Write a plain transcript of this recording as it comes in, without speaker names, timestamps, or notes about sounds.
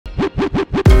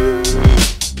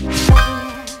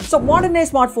So modern day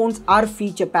smartphones are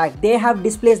feature packed. They have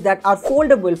displays that are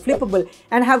foldable, flippable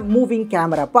and have moving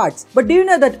camera parts. But do you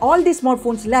know that all these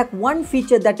smartphones lack one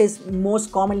feature that is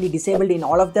most commonly disabled in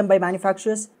all of them by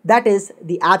manufacturers? That is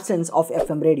the absence of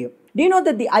FM radio. Do you know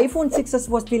that the iPhone 6s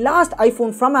was the last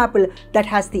iPhone from Apple that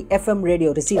has the FM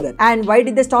radio receiver? And why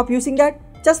did they stop using that?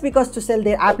 Just because to sell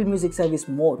their Apple Music service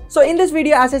more. So in this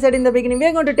video, as I said in the beginning, we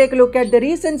are going to take a look at the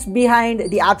reasons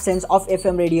behind the absence of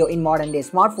FM radio in modern day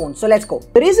smartphones. So let's go.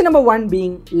 The reason number one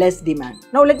being less demand.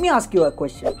 Now let me ask you a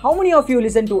question. How many of you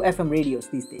listen to FM radios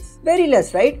these days? Very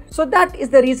less, right? So that is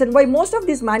the reason why most of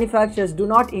these manufacturers do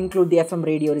not include the FM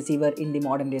radio receiver in the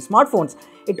modern day smartphones.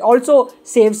 It also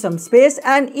saves some space,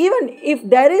 and even if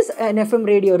there is an FM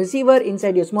radio receiver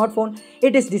inside your smartphone,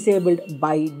 it is disabled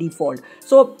by default.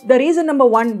 So the reason number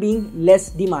one being less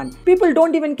demand. People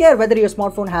don't even care whether your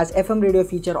smartphone has FM radio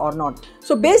feature or not.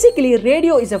 So basically,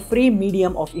 radio is a free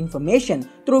medium of information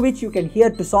through which you can hear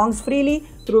to songs freely,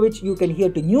 through which you can hear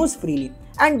to news freely.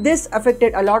 And this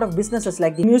affected a lot of businesses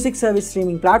like the music service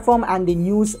streaming platform and the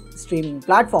news streaming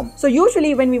platform. So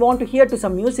usually when we want to hear to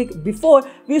some music, before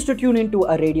we used to tune into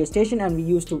a radio station and we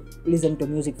used to listen to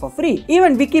music for free.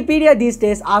 Even Wikipedia these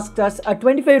days asked us a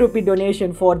 25 rupee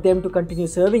donation for them to continue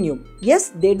serving you. Yes,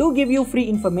 they do give you free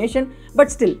information, but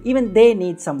still even they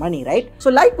need some money, right? So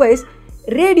likewise,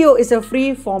 radio is a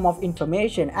free form of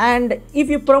information, and if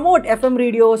you promote FM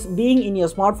radios being in your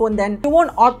smartphone, then you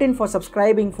won't opt in for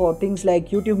subscribing for things like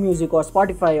YouTube Music or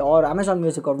Spotify or Amazon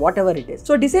Music or whatever it is.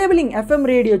 So disabling FM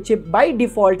radio chip by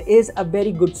default is a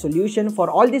very good solution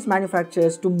for all these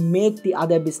manufacturers to make the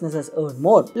other businesses earn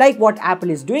more, like what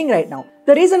Apple is doing right now.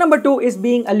 The reason number two is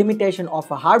being a limitation of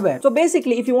a hardware. So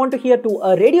basically, if you want to hear to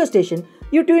a radio station,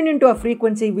 you tune into a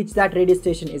frequency which that radio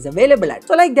station is available at.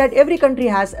 So like that, every country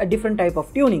has a different type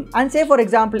of tuning. And say for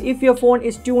example, if your phone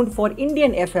is tuned for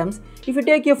Indian FMs, if you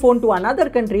take your phone to another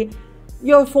country,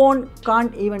 your phone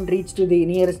can't even reach to the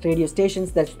nearest radio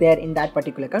stations that's there in that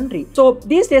particular country. So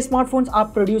these days, smartphones are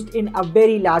produced in a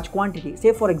very large quantity.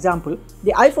 Say for example,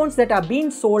 the iPhones that are being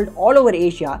sold all over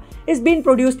Asia is being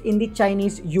produced in the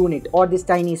Chinese unit or this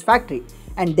Chinese factory.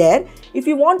 And there, if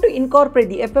you want to incorporate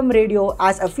the FM radio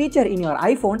as a feature in your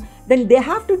iPhone, then they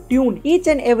have to tune each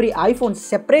and every iPhone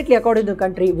separately according to the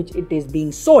country which it is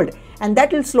being sold. And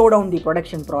that will slow down the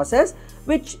production process,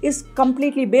 which is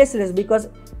completely baseless because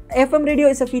FM radio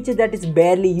is a feature that is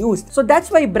barely used. So that's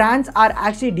why brands are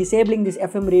actually disabling this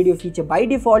FM radio feature by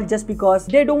default, just because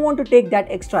they don't want to take that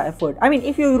extra effort. I mean,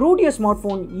 if you root your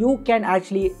smartphone, you can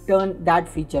actually turn that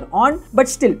feature on, but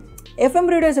still, FM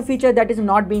radio is a feature that is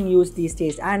not being used these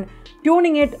days, and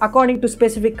tuning it according to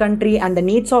specific country and the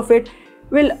needs of it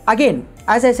will, again,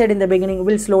 as I said in the beginning,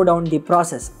 will slow down the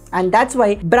process. And that's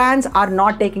why brands are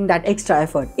not taking that extra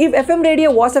effort. If FM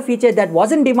radio was a feature that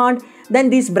was in demand, then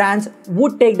these brands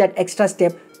would take that extra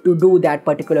step to do that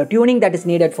particular tuning that is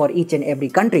needed for each and every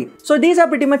country. So these are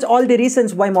pretty much all the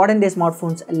reasons why modern day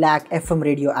smartphones lack FM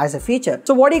radio as a feature.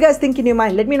 So what do you guys think in your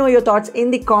mind? Let me know your thoughts in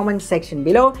the comment section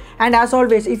below. And as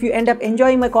always, if you end up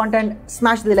enjoying my content,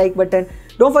 smash the like button.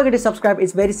 Don't forget to subscribe.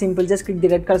 It's very simple. Just click the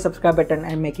red color subscribe button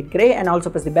and make it gray, and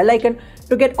also press the bell icon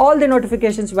to get all the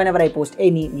notifications whenever I post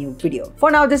any new video.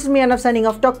 For now, this is me, Arnav, signing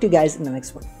off. Talk to you guys in the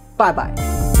next one. Bye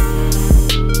bye.